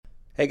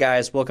Hey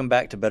guys, welcome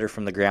back to Better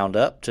from the Ground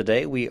Up.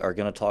 Today we are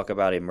going to talk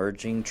about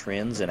emerging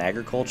trends in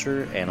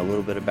agriculture and a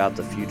little bit about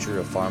the future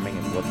of farming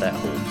and what that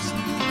holds.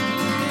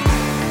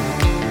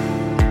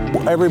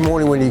 Every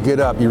morning when you get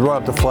up, you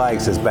run up the flag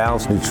that says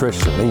balanced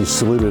nutrition, and you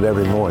salute it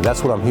every morning.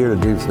 That's what I'm here to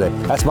do today.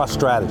 That's my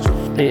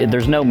strategy.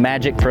 There's no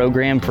magic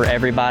program for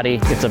everybody.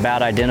 It's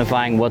about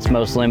identifying what's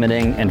most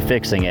limiting and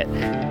fixing it.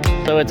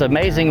 So it's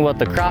amazing what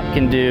the crop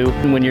can do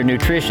when your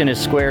nutrition is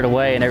squared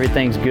away and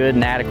everything's good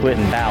and adequate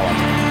and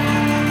balanced.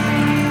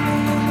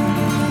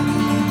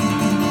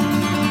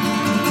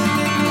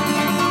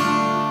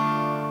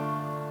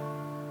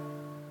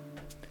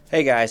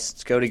 Hey guys,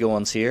 it's Cody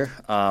here.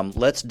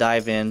 Let's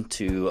dive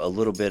into a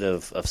little bit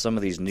of some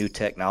of these new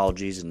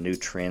technologies and new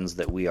trends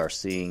that we are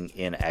seeing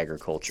in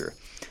agriculture.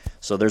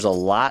 So there's a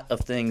lot of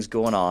things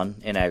going on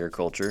in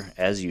agriculture,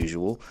 as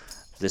usual.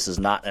 This is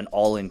not an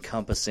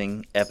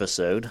all-encompassing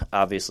episode.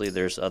 Obviously,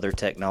 there's other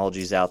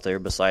technologies out there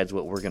besides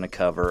what we're going to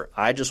cover.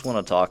 I just want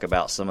to talk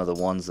about some of the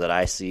ones that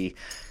I see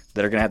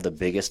that are going to have the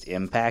biggest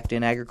impact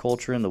in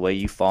agriculture and the way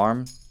you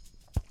farm,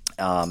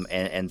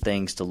 and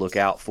things to look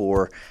out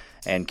for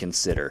and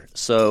consider.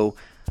 So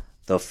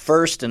the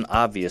first and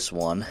obvious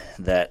one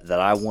that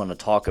I want to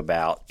talk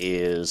about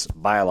is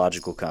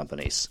biological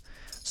companies.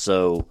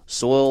 So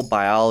soil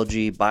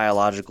biology,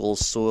 biologicals,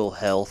 soil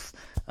health,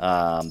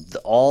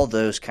 all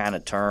those kind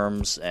of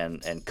terms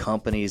and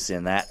companies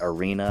in that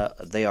arena,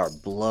 they are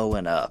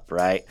blowing up,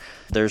 right?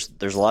 There's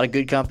a lot of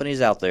good companies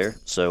out there,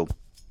 so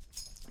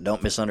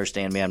don't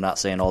misunderstand me. I'm not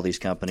saying all these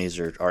companies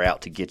are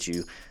out to get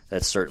you.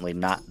 That's certainly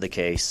not the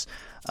case.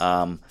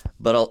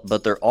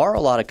 But there are a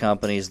lot of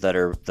companies that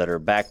are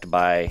backed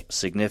by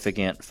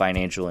significant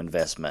financial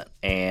investment,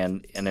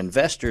 and an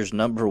investor's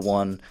number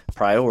one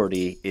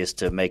priority is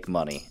to make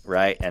money,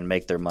 right, and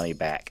make their money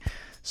back.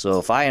 So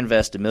if I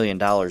invest $1 million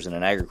in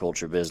an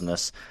agriculture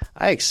business,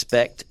 I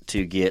expect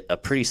to get a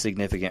pretty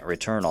significant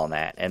return on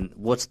that. And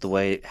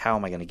how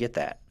am I going to get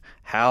that?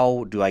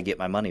 How do I get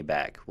my money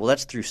back? Well,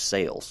 that's through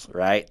sales,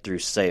 right? Through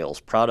sales,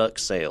 product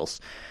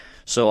sales.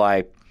 So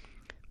I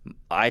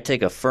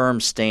take a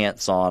firm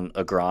stance on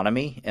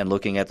agronomy and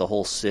looking at the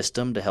whole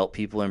system to help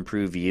people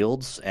improve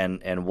yields.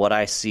 And what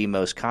I see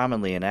most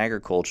commonly in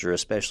agriculture,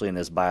 especially in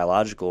this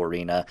biological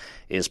arena,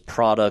 is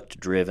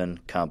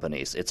product-driven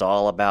companies. It's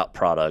all about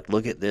product.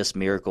 Look at this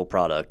miracle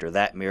product or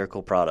that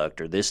miracle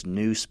product or this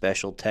new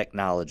special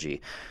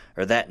technology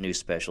or that new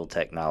special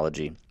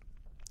technology.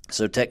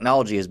 So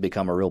technology has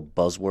become a real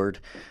buzzword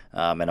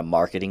and a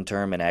marketing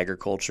term in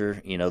agriculture.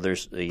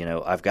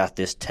 I've got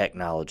this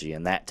technology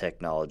and that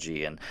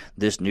technology and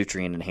this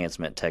nutrient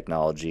enhancement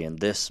technology and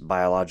this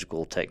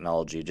biological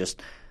technology.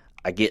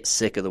 I get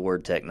sick of the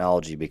word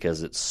technology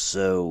because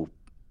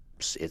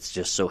it's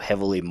just so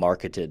heavily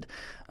marketed.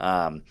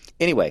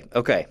 Anyway,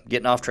 okay,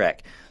 getting off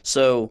track.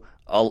 So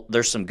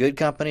there's some good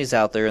companies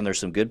out there and there's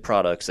some good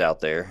products out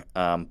there,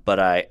 but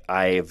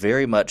I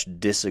very much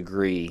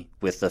disagree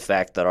with the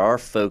fact that our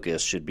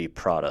focus should be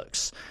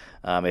products.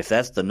 If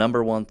that's the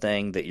number one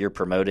thing that you're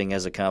promoting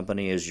as a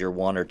company is your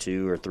 1 or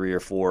 2 or 3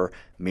 or 4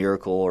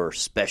 miracle or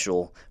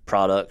special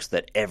products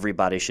that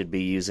everybody should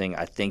be using,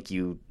 I think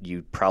you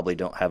probably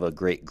don't have a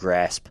great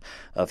grasp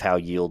of how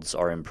yields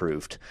are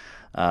improved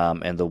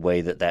and the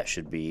way that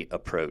should be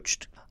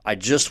approached. I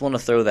just want to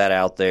throw that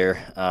out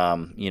there.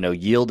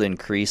 Yield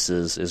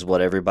increases is what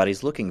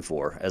everybody's looking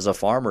for. As a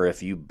farmer,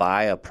 if you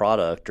buy a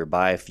product or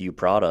buy a few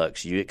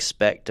products, you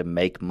expect to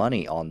make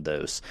money on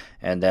those,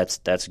 and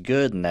that's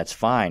good and that's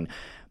fine.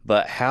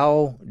 But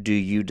how do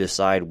you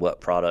decide what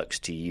products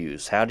to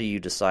use? How do you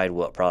decide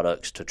what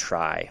products to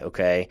try?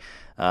 Okay.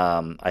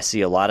 I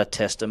see a lot of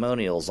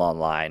testimonials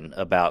online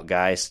about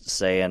guys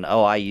saying,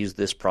 "Oh, I use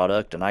this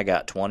product and I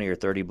got 20 or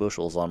 30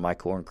 bushels on my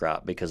corn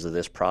crop because of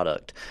this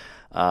product."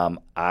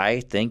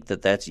 I think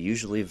that's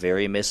usually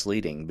very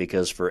misleading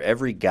because for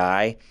every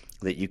guy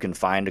that you can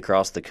find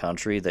across the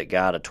country that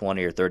got a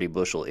 20 or 30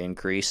 bushel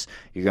increase,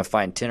 you're going to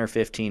find 10 or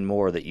 15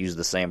 more that used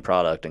the same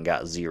product and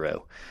got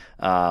 0.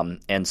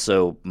 And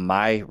so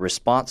my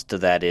response to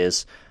that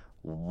is,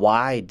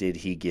 why did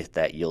he get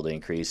that yield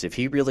increase? If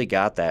he really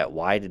got that,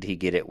 why did he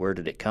get it? Where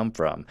did it come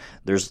from?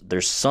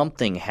 There's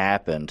something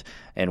happened,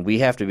 and we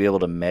have to be able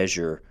to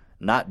measure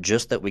not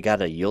just that we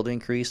got a yield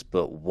increase,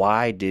 but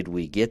why did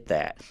we get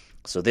that?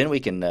 So then we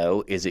can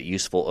know, is it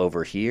useful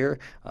over here,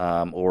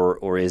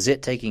 or is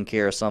it taking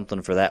care of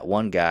something for that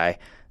one guy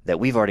that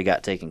we've already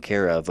got taken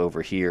care of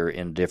over here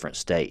in a different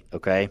state,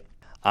 okay?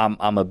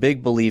 I'm a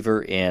big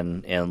believer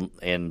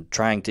in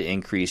trying to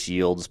increase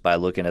yields by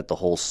looking at the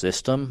whole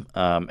system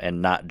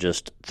and not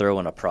just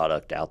throwing a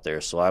product out there.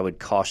 So I would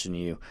caution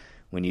you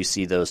when you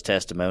see those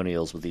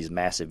testimonials with these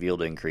massive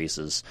yield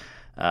increases.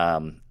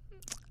 I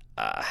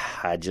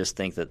just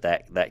think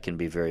that can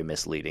be very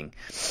misleading.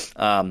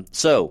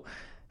 So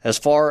as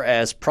far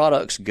as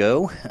products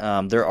go,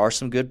 there are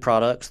some good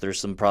products. There's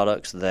some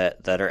products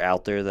that are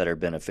out there that are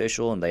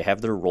beneficial, and they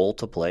have their role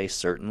to play,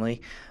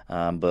 certainly.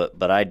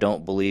 But I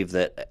don't believe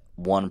that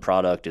one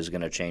product is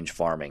going to change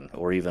farming,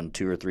 or even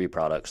 2 or 3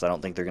 products. I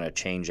don't think they're going to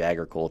change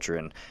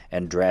agriculture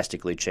and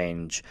drastically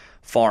change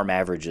farm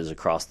averages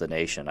across the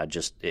nation.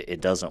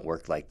 It doesn't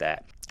work like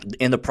that.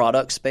 In the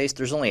product space,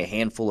 there's only a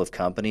handful of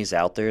companies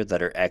out there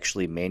that are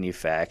actually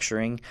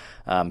manufacturing,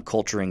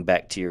 culturing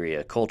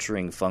bacteria,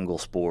 culturing fungal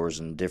spores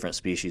and different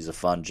species of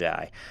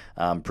fungi,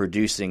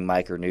 producing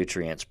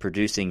micronutrients,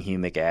 producing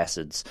humic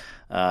acids,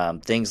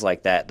 things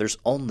like that. There's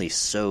only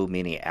so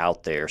many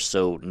out there.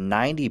 So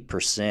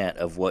 90%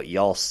 of what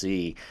y'all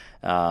see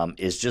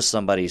is just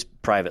somebody's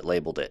private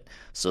labeled it.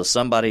 So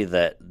somebody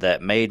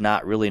that may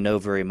not really know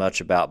very much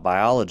about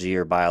biology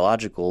or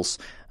biologicals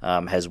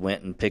has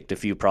went and picked a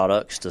few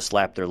products to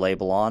slap their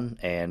label on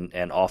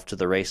and off to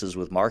the races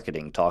with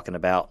marketing, talking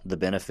about the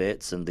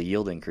benefits and the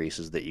yield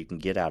increases that you can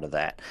get out of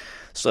that.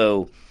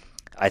 So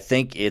I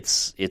think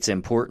it's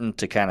important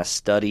to kind of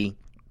study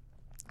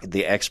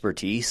the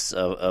expertise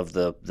of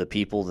the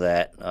people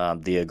that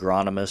the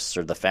agronomists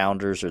or the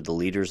founders or the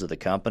leaders of the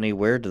company.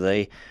 Where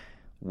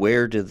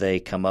do they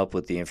come up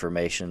with the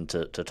information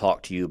to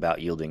talk to you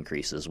about yield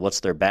increases? What's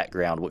their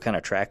background? What kind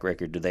of track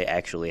record do they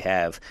actually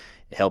have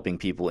helping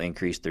people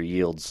increase their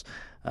yields?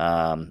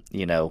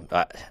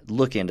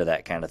 Look into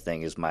that kind of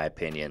thing is my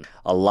opinion.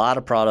 A lot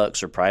of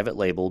products are private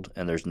labeled,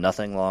 and there's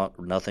nothing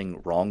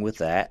wrong with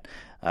that.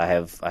 I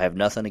have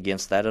nothing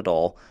against that at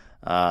all.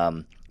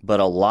 But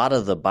a lot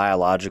of the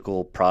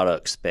biological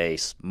product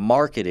space,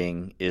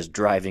 marketing is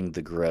driving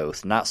the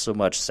growth, not so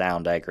much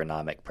sound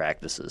agronomic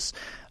practices.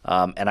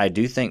 And I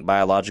do think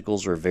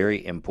biologicals are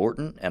very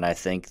important, and I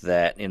think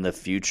that in the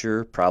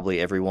future, probably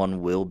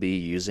everyone will be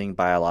using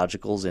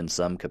biologicals in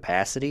some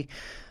capacity.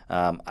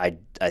 I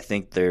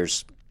think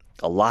there's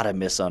a lot of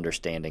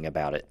misunderstanding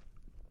about it.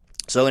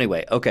 So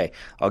anyway, okay,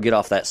 I'll get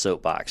off that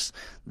soapbox.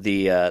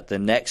 The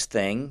next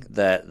thing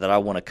that I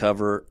want to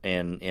cover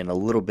in a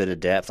little bit of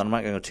depth, I'm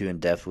not going to go too in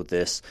depth with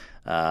this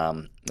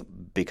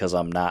because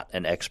I'm not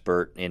an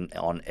expert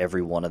on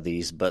every one of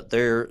these, but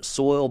they're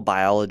soil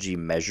biology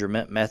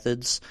measurement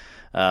methods.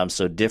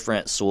 So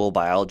different soil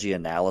biology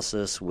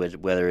analysis,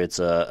 whether it's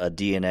a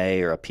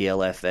DNA or a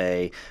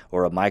PLFA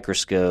or a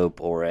microscope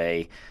or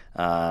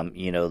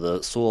the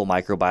soil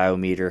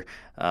microbiometer.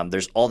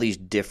 There's all these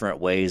different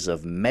ways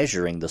of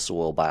measuring the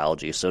soil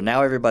biology. So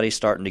now everybody's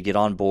starting to get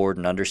on board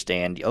and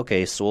understand,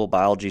 okay, soil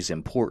biology is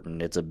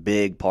important. It's a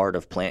big part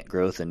of plant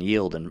growth and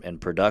yield and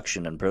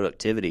production and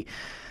productivity.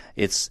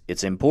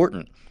 It's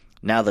important.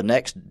 Now the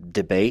next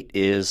debate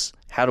is,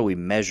 how do we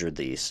measure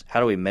these? How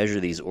do we measure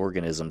these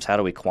organisms? How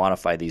do we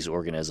quantify these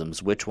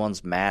organisms? Which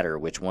ones matter?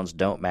 Which ones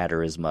don't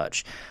matter as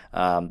much?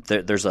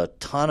 There's a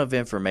ton of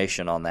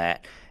information on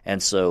that.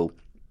 And so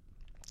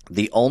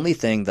the only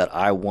thing that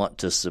I want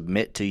to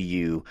submit to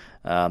you,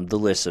 the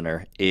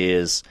listener,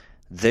 is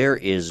there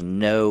is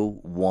no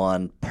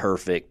one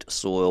perfect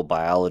soil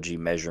biology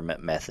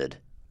measurement method,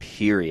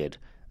 period.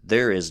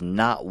 There is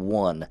not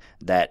one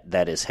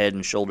that is head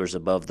and shoulders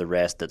above the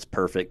rest that's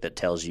perfect, that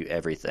tells you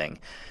everything.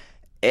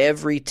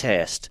 Every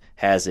test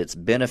has its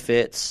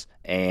benefits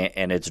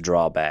and its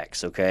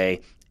drawbacks,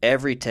 okay?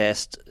 Every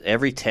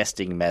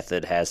testing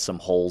method has some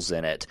holes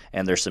in it,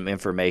 and there's some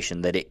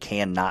information that it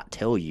cannot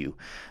tell you.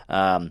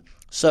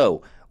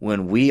 So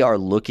when we are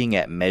looking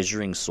at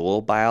measuring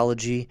soil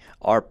biology,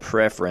 our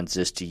preference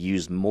is to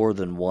use more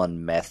than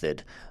one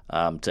method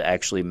to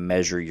actually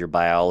measure your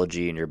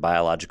biology and your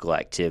biological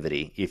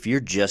activity. If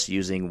you're just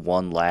using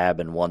one lab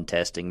and one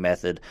testing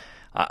method,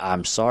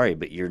 I'm sorry,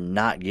 but you're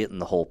not getting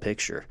the whole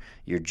picture.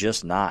 You're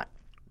just not.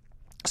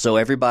 So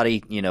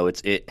everybody,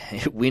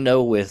 we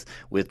know with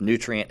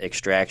nutrient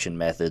extraction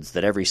methods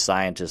that every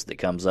scientist that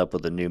comes up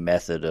with a new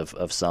method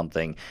of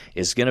something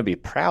is going to be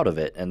proud of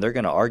it, and they're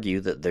going to argue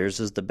that theirs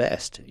is the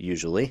best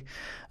usually.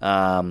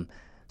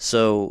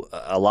 So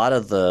a lot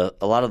of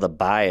the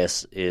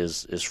bias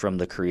is from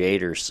the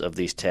creators of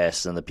these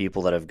tests and the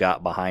people that have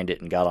got behind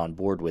it and got on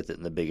board with it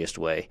in the biggest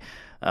way.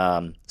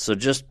 So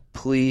just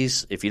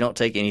please, if you don't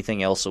take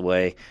anything else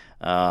away,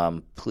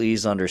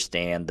 please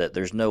understand that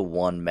there's no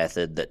one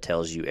method that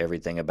tells you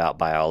everything about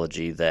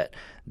biology, that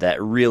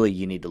really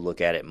you need to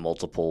look at it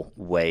multiple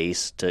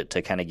ways to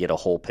kind of get a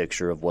whole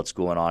picture of what's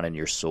going on in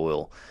your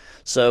soil.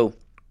 So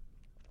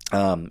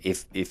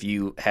if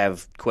you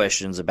have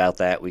questions about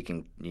that, we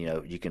can,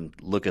 you can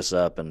look us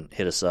up and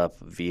hit us up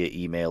via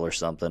email or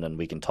something, and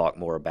we can talk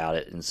more about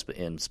it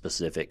in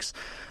specifics.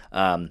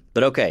 But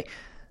okay.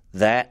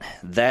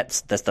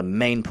 That's the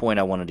main point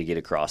I wanted to get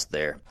across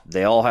there.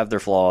 They all have their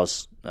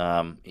flaws.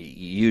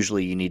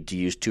 Usually you need to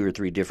use 2 or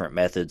 3 different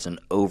methods and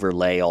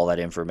overlay all that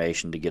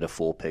information to get a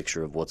full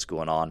picture of what's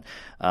going on.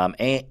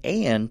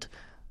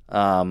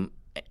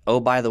 Oh,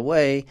 by the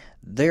way,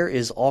 there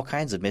is all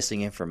kinds of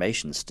missing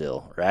information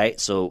still, right?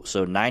 So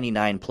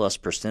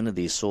 99+% of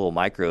these soil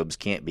microbes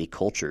can't be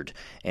cultured.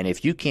 And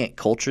if you can't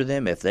culture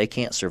them, if they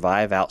can't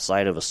survive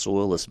outside of a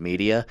soilless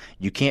media,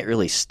 you can't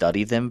really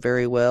study them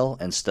very well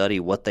and study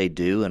what they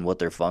do and what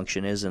their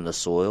function is in the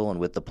soil and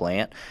with the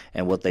plant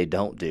and what they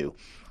don't do.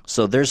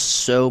 So there's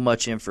so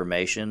much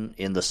information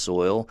in the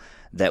soil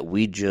that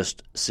we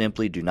just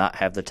simply do not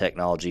have the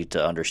technology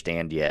to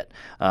understand yet.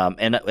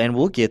 And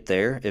we'll get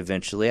there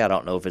eventually. I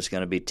don't know if it's going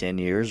to be 10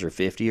 years or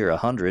 50 or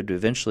 100.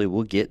 Eventually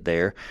we'll get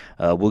there.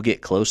 We'll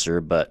get closer.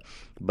 But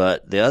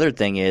the other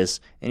thing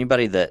is,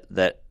 anybody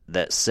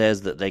that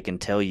says that they can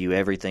tell you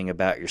everything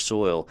about your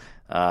soil,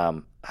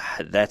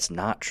 that's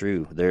not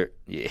true.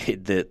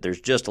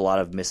 There's just a lot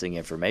of missing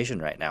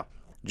information right now.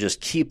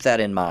 Just keep that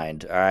in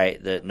mind, all right,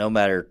 that no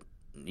matter –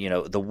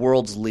 the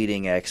world's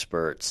leading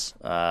experts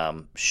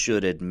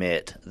should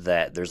admit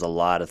that there's a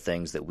lot of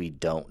things that we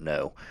don't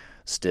know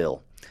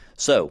still.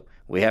 So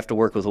we have to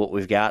work with what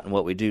we've got and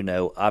what we do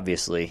know,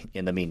 obviously,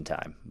 in the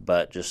meantime.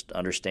 But just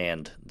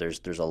understand there's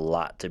a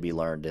lot to be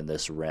learned in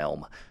this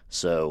realm.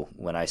 So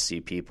when I see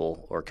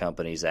people or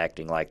companies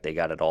acting like they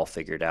got it all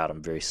figured out,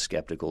 I'm very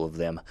skeptical of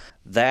them.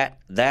 That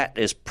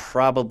is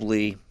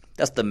probably...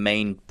 That's the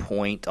main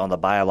point on the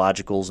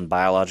biologicals and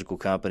biological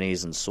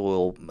companies and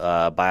soil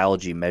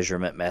biology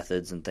measurement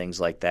methods and things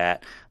like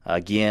that.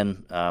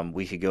 Again,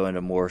 we could go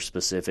into more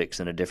specifics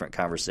in a different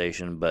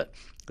conversation, but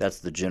that's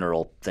the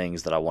general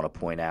things that I want to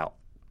point out.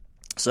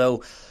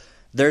 So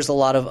there's a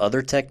lot of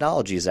other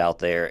technologies out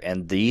there,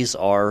 and these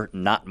are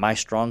not my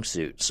strong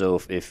suit.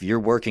 So if you're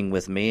working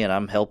with me and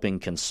I'm helping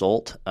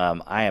consult,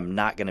 I am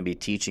not going to be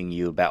teaching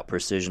you about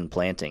precision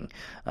planting,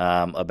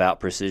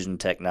 about precision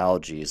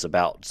technologies,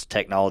 about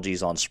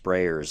technologies on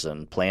sprayers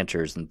and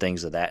planters and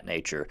things of that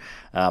nature.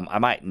 I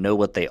might know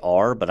what they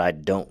are, but I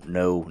don't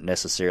know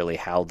necessarily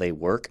how they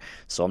work.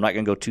 So I'm not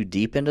going to go too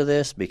deep into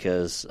this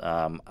because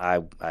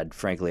I'd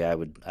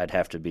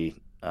have to be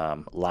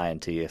lying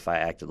to you if I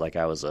acted like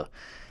I was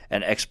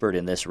an expert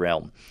in this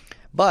realm.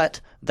 But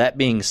that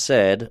being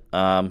said,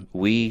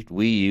 we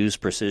use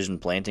precision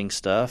planting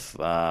stuff.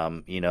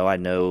 I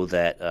know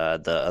that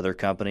the other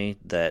company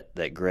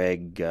that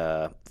Greg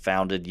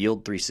founded,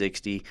 Yield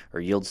 360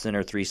 or Yield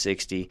Center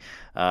 360,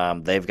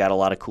 they've got a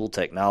lot of cool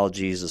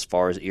technologies as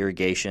far as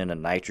irrigation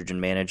and nitrogen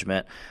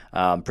management.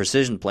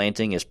 Precision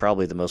planting is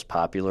probably the most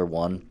popular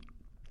one,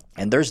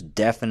 and there's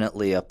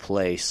definitely a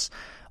place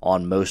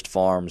on most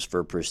farms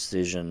for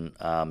precision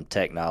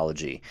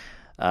technology.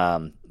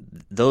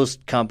 Those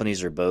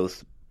companies are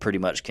both pretty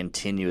much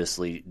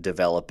continuously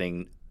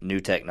developing new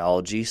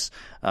technologies,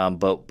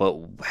 but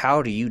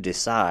how do you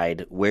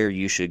decide where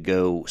you should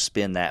go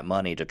spend that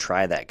money to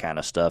try that kind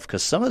of stuff?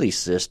 Because some of these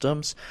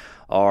systems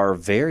are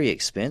very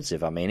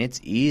expensive. I mean,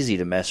 it's easy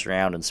to mess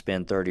around and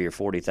spend $30,000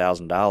 or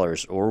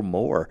 $40,000 or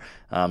more,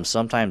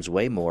 sometimes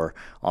way more,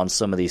 on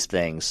some of these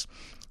things.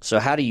 So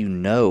how do you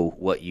know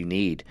what you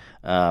need?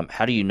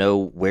 How do you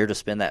know where to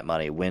spend that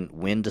money,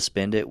 when to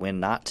spend it, when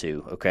not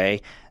to,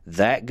 okay?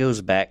 That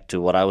goes back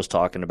to what I was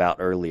talking about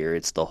earlier.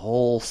 It's the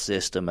whole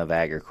system of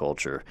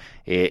agriculture.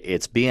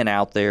 It's being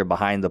out there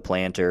behind the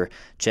planter,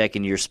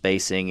 checking your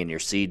spacing and your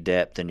seed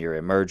depth and your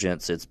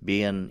emergence. It's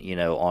being,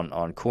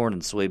 on corn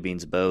and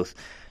soybeans both,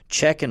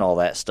 checking all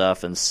that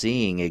stuff and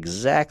seeing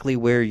exactly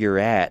where you're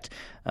at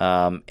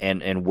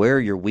and where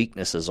your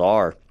weaknesses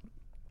are,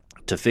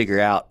 to figure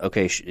out,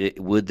 okay,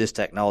 would this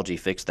technology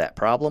fix that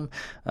problem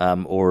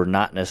or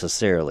not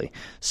necessarily?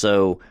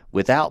 So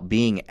without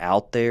being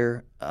out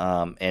there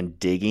and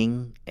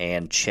digging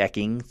and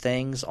checking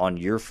things on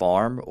your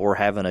farm or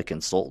having a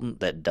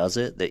consultant that does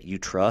it that you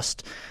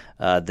trust,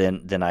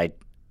 then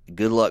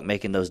good luck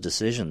making those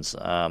decisions.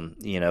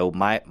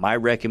 My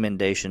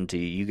recommendation to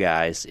you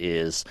guys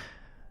is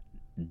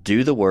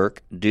do the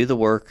work,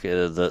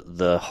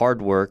 the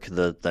hard work,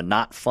 the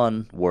not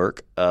fun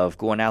work of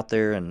going out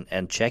there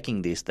and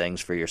checking these things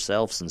for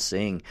yourselves and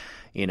seeing,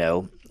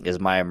 is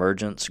my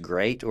emergence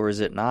great or is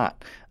it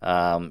not?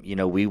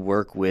 We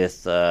work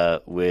with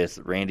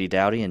Randy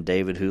Dowdy and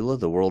David Hula,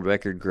 the world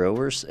record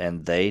growers,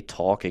 and they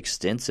talk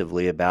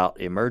extensively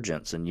about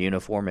emergence and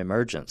uniform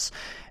emergence.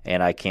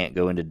 And I can't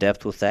go into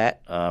depth with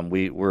that.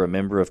 We're a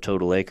member of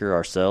Total Acre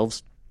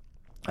ourselves,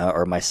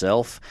 or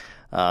myself.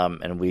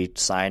 And we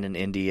sign an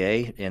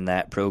NDA in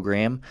that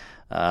program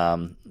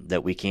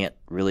that we can't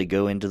really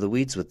go into the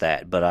weeds with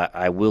that. But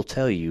I will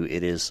tell you,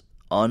 it is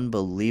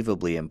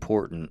unbelievably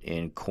important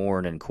in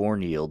corn and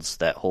corn yields.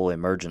 That whole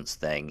emergence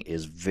thing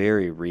is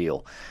very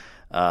real.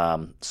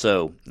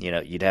 So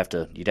you'd have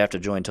to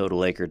join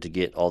Total Acre to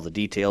get all the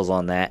details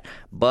on that.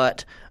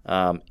 But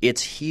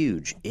it's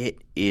huge. It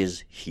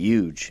is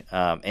huge,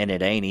 and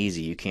it ain't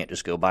easy. You can't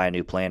just go buy a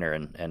new planter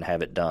and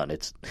have it done.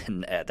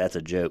 That's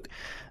a joke.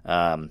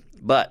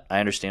 But I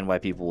understand why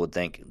people would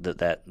think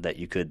that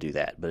you could do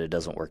that, but it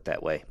doesn't work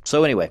that way.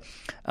 So anyway,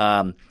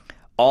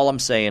 all I'm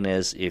saying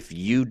is if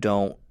you're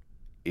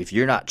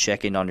not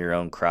checking on your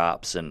own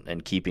crops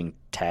and keeping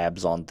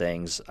tabs on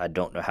things, I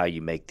don't know how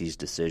you make these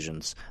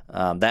decisions.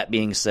 That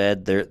being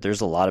said, there's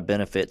a lot of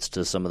benefits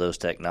to some of those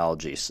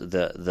technologies.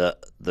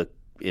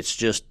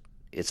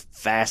 It's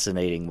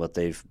fascinating what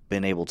they've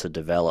been able to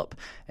develop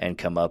and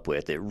come up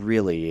with. It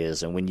really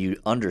is. And when you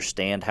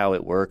understand how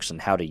it works and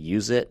how to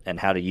use it and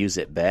how to use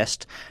it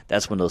best,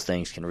 that's when those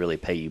things can really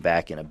pay you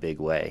back in a big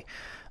way.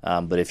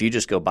 But if you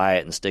just go buy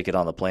it and stick it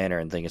on the planter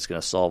and think it's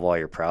going to solve all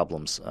your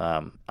problems,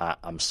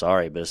 I'm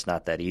sorry, but it's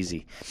not that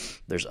easy.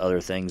 There's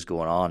other things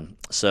going on.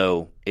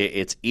 So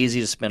it's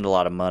easy to spend a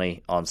lot of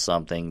money on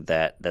something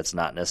that's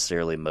not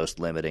necessarily most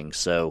limiting.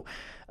 So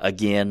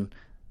again,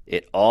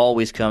 it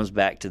always comes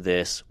back to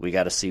this. We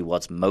got to see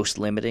what's most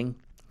limiting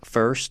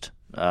first,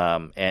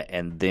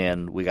 and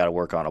then we got to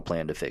work on a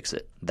plan to fix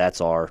it. That's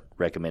our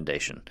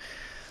recommendation.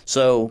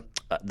 So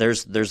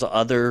there's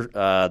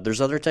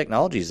other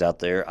technologies out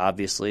there.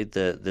 Obviously,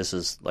 this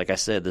is, like I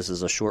said, this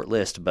is a short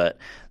list, but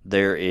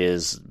there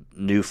is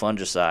new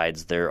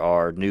fungicides. There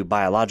are new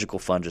biological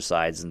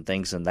fungicides and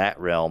things in that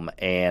realm.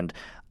 And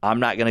I'm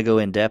not going to go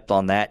in depth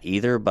on that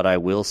either, but I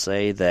will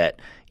say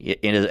that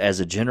as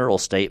a general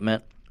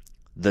statement,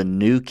 the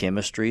new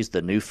chemistries,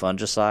 the new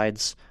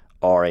fungicides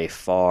are a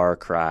far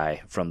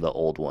cry from the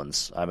old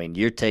ones. I mean,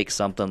 you take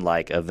something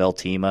like a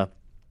Veltima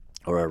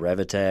or a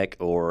Revitec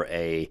or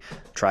a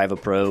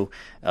Trivapro,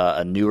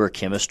 a newer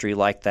chemistry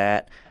like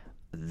that,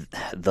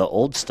 the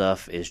old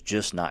stuff is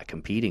just not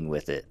competing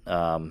with it.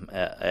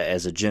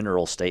 As a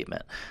general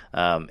statement,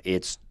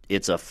 it's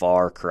a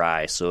far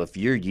cry. So if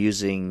you're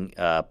using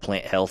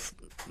plant health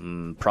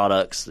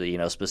products,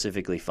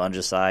 specifically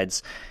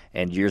fungicides,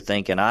 and you're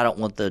thinking, I don't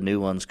want the new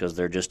ones because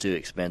they're just too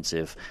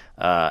expensive,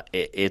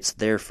 it's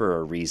there for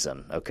a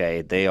reason,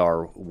 okay? They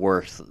are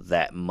worth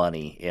that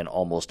money in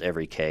almost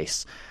every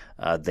case.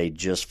 They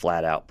just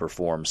flat out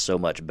perform so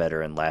much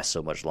better and last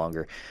so much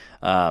longer.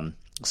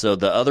 So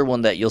the other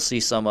one that you'll see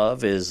some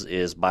of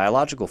is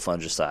biological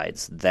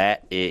fungicides.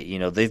 That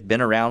they've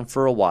been around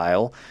for a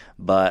while,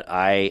 but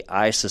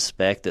I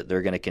suspect that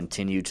they're going to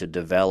continue to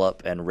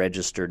develop and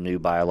register new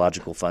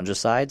biological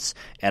fungicides,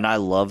 and I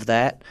love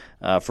that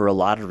for a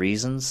lot of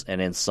reasons. And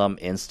in some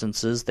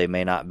instances, they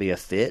may not be a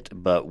fit,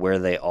 but where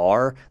they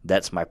are,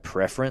 that's my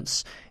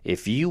preference.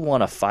 If you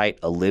want to fight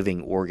a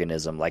living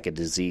organism like a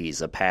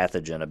disease, a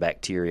pathogen, a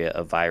bacteria,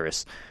 a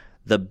virus,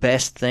 the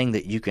best thing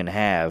that you can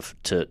have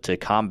to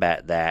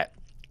combat that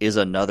is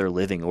another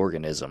living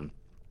organism.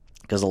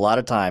 Because a lot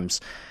of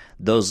times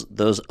those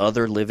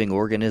other living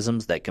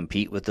organisms that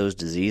compete with those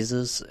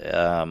diseases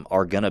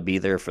are going to be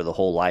there for the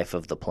whole life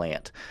of the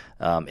plant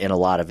in a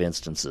lot of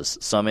instances.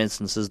 Some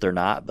instances they're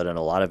not, but in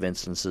a lot of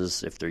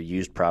instances, if they're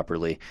used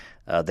properly,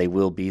 they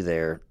will be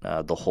there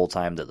the whole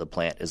time that the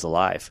plant is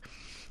alive.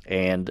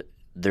 And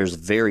there's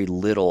very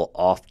little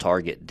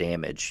off-target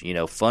damage.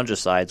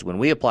 Fungicides, when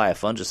we apply a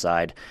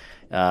fungicide,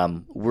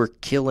 we're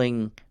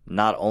killing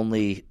not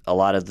only a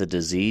lot of the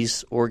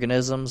disease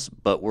organisms,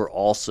 but we're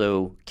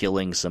also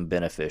killing some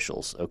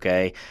beneficials,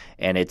 okay?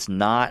 And it's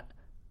not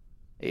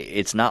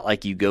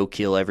like you go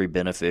kill every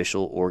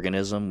beneficial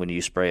organism when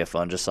you spray a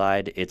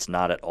fungicide. It's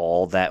not at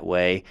all that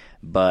way.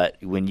 But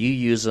when you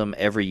use them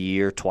every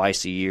year,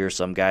 twice a year,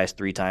 some guys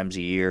 3 times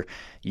a year,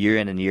 year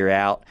in and year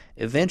out,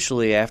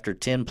 eventually after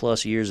 10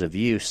 plus years of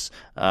use,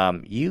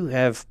 you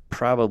have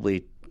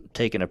probably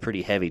taken a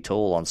pretty heavy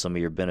toll on some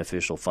of your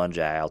beneficial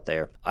fungi out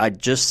there. I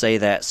just say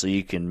that so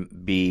you can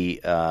be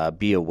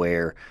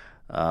aware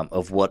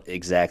of what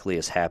exactly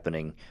is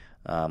happening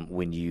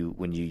when you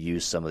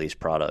use some of these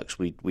products.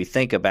 We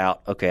think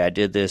about, okay, I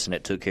did this and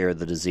it took care of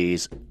the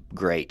disease.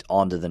 Great,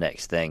 on to the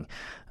next thing.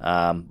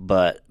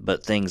 But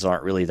things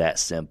aren't really that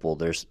simple.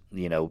 There's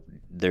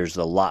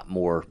a lot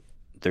more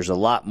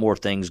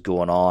things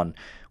going on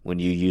when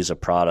you use a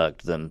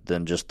product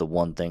than just the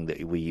one thing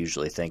that we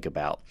usually think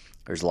about.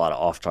 There's a lot of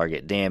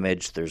off-target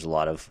damage. There's a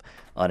lot of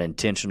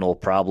unintentional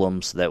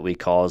problems that we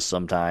cause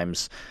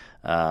sometimes.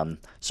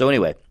 So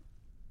anyway,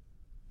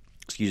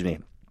 excuse me.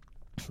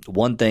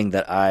 One thing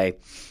that I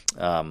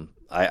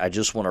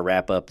just want to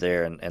wrap up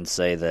there and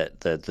say that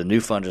the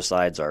new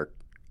fungicides are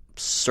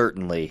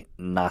certainly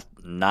not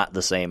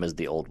the same as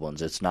the old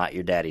ones. It's not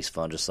your daddy's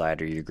fungicide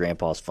or your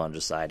grandpa's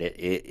fungicide.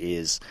 It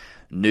is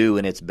new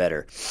and it's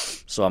better.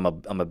 So I'm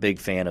a big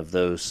fan of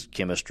those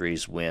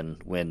chemistries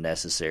when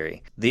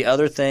necessary. The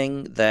other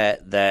thing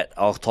that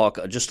I'll talk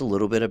just a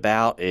little bit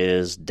about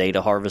is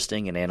data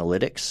harvesting and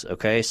analytics.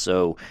 Okay,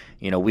 so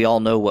we all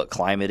know what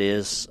climate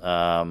is.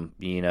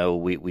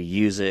 We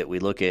use it.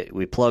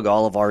 We plug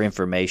all of our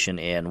information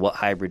in. What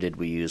hybrid did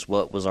we use?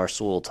 What was our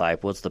soil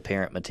type? What's the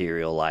parent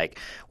material like?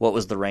 What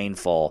was the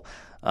rainfall?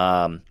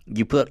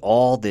 You put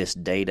all this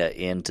data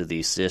into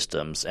these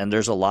systems, and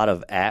there's a lot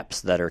of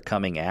apps that are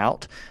coming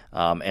out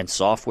and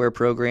software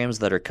programs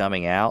that are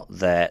coming out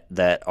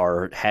that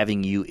are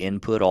having you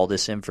input all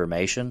this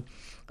information.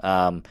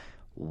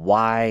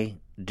 Why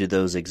do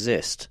those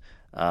exist?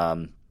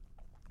 A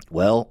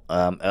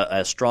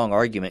strong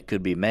argument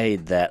could be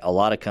made that a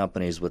lot of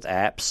companies with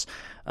apps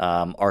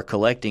are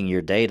collecting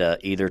your data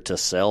either to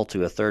sell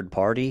to a third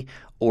party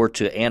or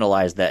to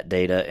analyze that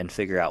data and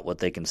figure out what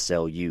they can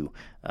sell you.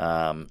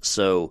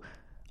 So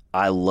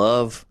I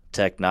love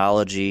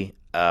technology.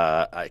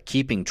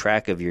 Keeping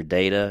track of your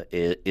data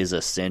is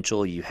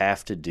essential. You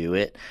have to do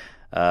it.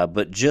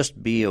 But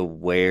just be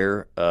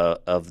aware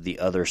of the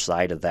other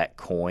side of that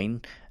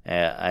coin,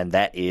 and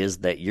that is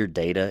that your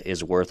data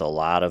is worth a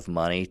lot of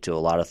money to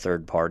a lot of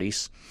third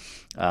parties.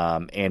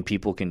 and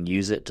people can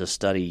use it to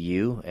study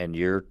you and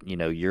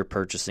your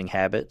purchasing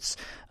habits,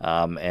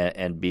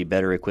 and be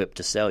better equipped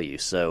to sell you.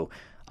 So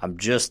I'm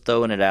just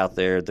throwing it out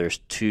there. There's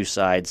two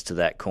sides to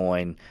that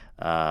coin,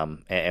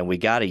 and we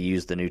got to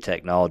use the new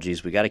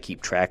technologies. We got to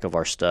keep track of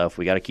our stuff.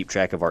 We got to keep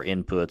track of our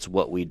inputs,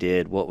 what we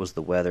did, what was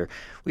the weather.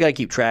 We got to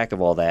keep track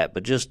of all that,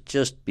 but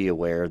just be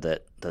aware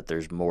that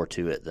there's more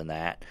to it than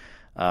that.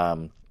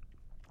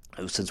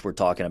 Since we're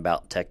talking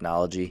about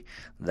technology,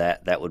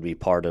 that would be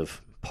part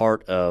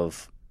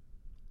of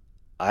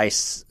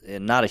ice,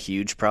 not a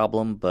huge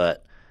problem,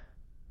 but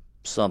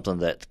something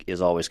that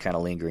is always kind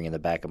of lingering in the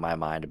back of my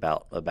mind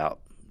about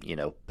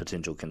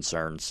potential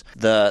concerns.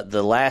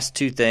 The last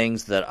two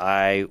things that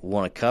I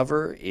want to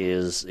cover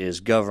is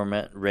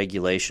government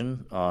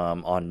regulation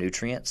on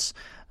nutrients,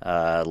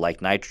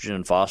 like nitrogen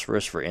and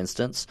phosphorus, for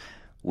instance.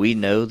 We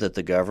know that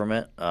the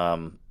government,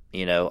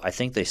 I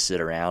think they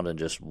sit around and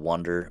just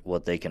wonder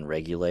what they can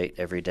regulate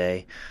every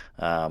day.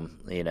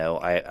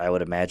 I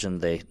would imagine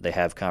they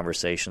have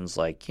conversations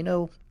like,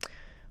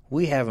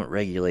 we haven't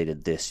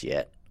regulated this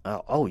yet.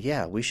 Oh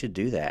yeah, we should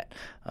do that.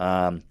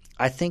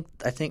 I think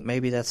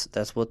maybe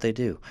that's what they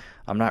do.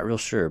 I'm not real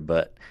sure,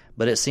 but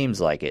it seems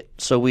like it.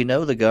 So we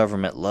know the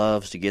government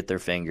loves to get their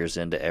fingers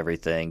into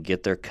everything,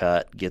 get their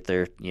cut, get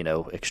their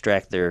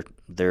extract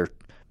their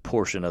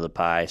portion of the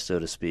pie, so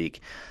to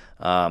speak.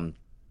 And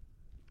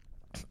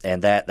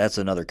that's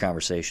another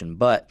conversation.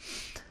 But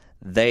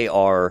they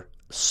are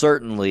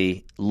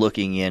certainly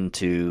looking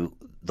into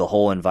the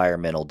whole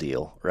environmental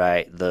deal,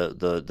 right?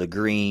 The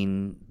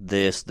green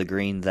this, the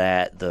green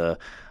that, the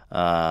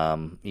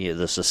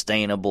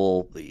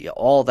sustainable,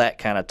 all that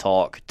kind of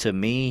talk. To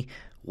me,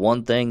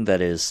 one thing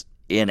that is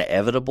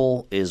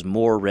inevitable is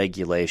more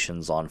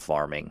regulations on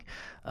farming.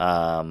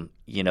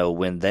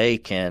 When they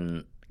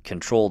can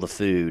control the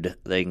food,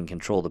 they can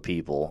control the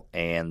people,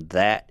 and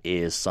that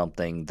is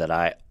something that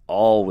I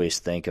always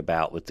think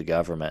about with the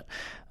government,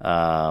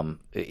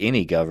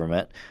 any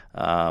government,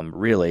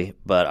 really.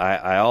 But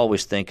I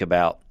always think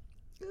about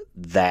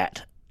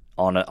that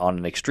on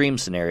an extreme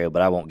scenario,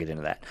 but I won't get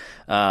into that.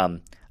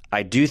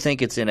 I do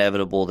think it's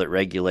inevitable that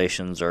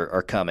regulations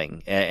are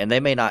coming, and they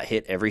may not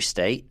hit every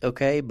state,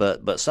 okay,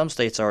 but some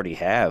states already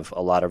have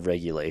a lot of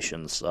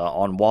regulations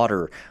on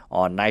water,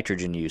 on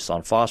nitrogen use,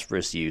 on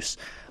phosphorus use,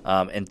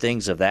 and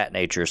things of that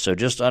nature. So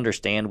just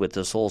understand, with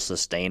this whole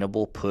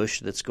sustainable push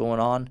that's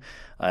going on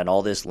and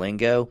all this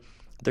lingo,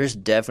 there's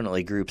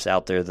definitely groups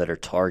out there that are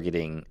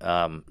targeting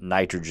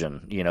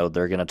nitrogen.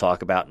 They're going to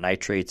talk about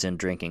nitrates in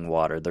drinking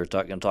water. They're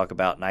going to talk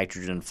about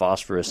nitrogen and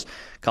phosphorus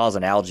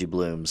causing algae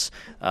blooms,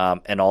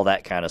 and all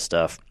that kind of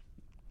stuff.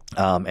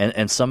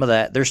 And some of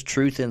that, there's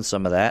truth in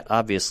some of that.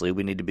 Obviously,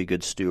 we need to be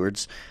good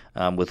stewards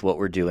with what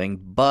we're doing.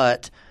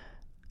 But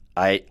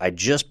I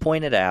just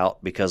pointed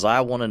out because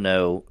I want to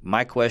know.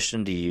 My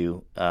question to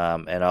you,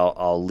 and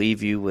I'll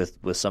leave you with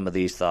some of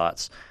these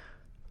thoughts.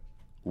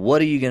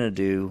 What are you going to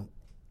do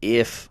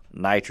if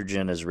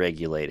nitrogen is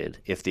regulated?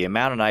 If the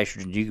amount of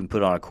nitrogen you can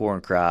put on a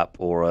corn crop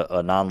or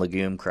a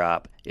non-legume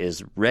crop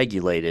is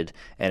regulated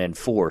and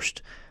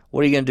enforced,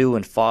 what are you going to do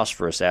when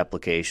phosphorus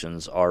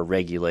applications are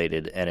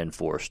regulated and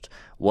enforced?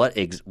 What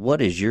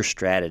is your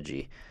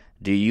strategy?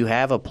 Do you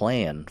have a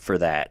plan for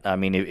that? I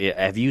mean,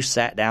 have you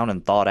sat down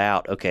and thought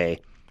out, okay,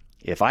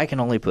 if I can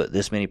only put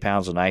this many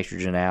pounds of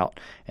nitrogen out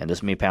and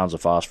this many pounds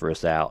of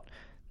phosphorus out,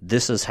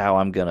 this is how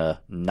I'm going to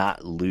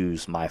not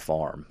lose my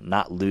farm,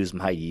 not lose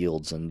my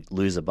yields, and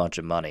lose a bunch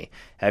of money.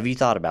 Have you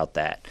thought about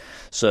that?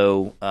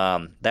 So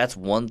that's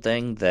one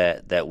thing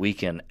that we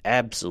can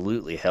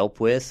absolutely help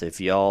with if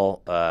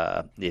y'all,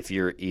 if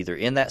you're either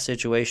in that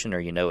situation or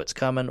it's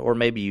coming, or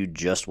maybe you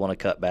just want to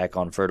cut back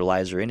on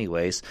fertilizer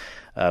anyways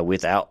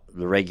without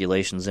the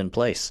regulations in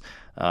place.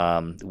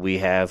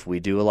 We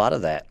do a lot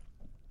of that.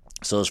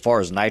 So as far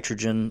as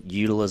nitrogen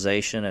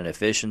utilization and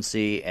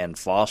efficiency and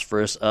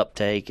phosphorus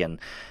uptake and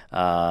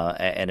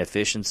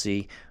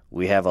efficiency,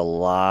 we have a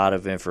lot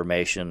of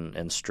information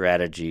and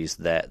strategies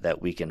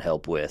that we can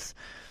help with.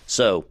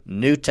 So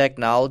new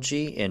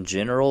technology in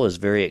general is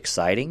very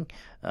exciting.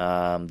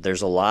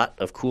 There's a lot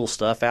of cool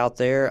stuff out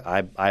there.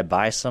 I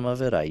buy some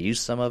of it. I use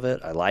some of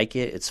it. I like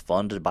it. It's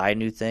fun to buy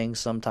new things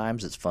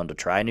sometimes. It's fun to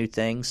try new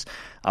things.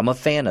 I'm a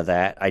fan of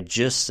that. I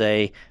just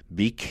say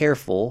be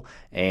careful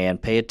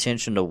and pay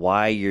attention to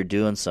why you're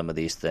doing some of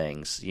these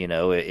things.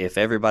 If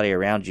everybody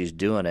around you is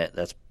doing it,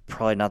 that's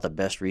probably not the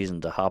best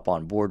reason to hop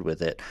on board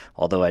with it,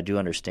 although I do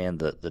understand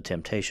the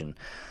temptation.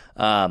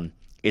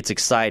 It's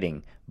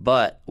exciting.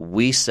 But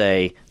we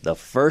say the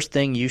first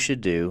thing you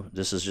should do,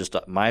 this is just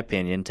my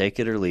opinion, take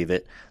it or leave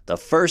it, the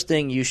first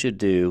thing you should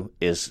do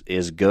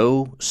is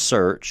go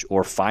search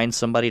or find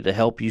somebody to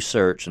help you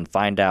search and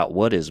find out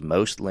what is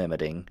most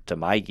limiting to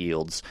my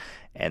yields,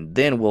 and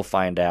then we'll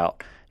find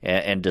out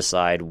and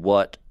decide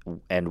what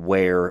and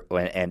where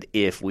and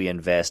if we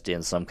invest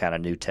in some kind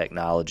of new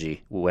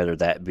technology, whether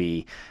that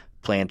be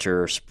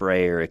planter,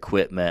 sprayer,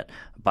 equipment,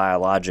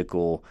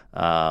 biological,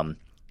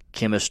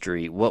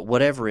 chemistry,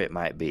 whatever it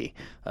might be.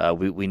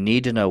 We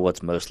need to know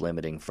what's most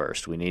limiting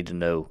first. We need to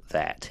know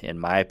that, in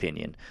my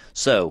opinion.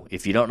 So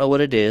if you don't know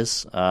what it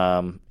is,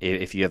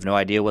 if you have no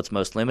idea what's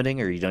most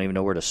limiting or you don't even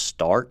know where to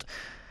start,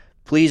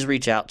 please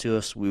reach out to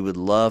us. We would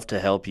love to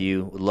help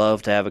you,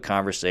 love to have a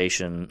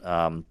conversation,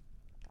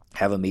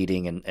 have a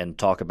meeting and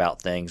talk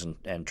about things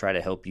and try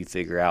to help you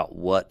figure out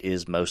what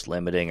is most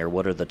limiting or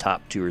what are the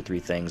top 2 or 3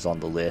 things on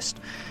the list.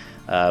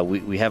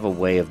 We have a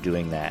way of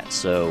doing that.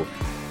 So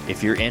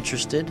if you're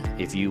interested,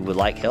 if you would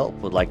like help,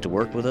 would like to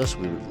work with us,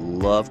 we would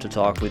love to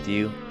talk with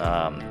you.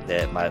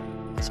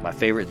 It's my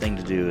favorite thing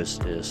to do is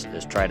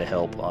try to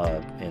help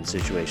in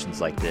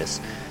situations like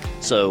this.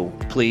 So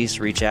please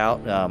reach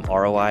out.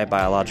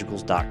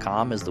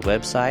 ROIbiologicals.com is the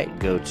website.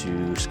 Go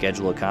to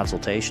schedule a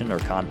consultation or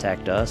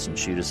contact us and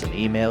shoot us an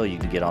email. You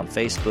can get on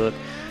Facebook,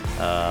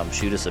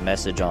 shoot us a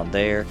message on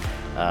there.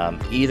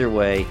 Either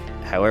way,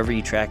 however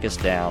you track us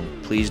down,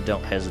 please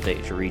don't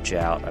hesitate to reach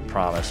out. I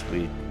promise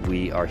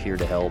we are here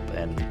to help,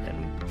 and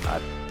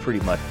I'm pretty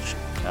much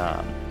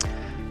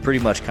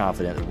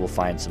confident that we'll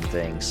find some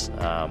things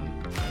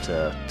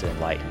to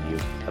enlighten you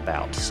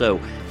about. So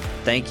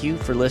thank you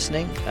for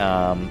listening.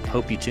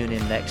 Hope you tune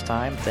in next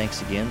time.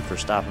 Thanks again for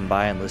stopping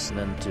by and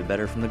listening to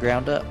Better from the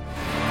Ground Up.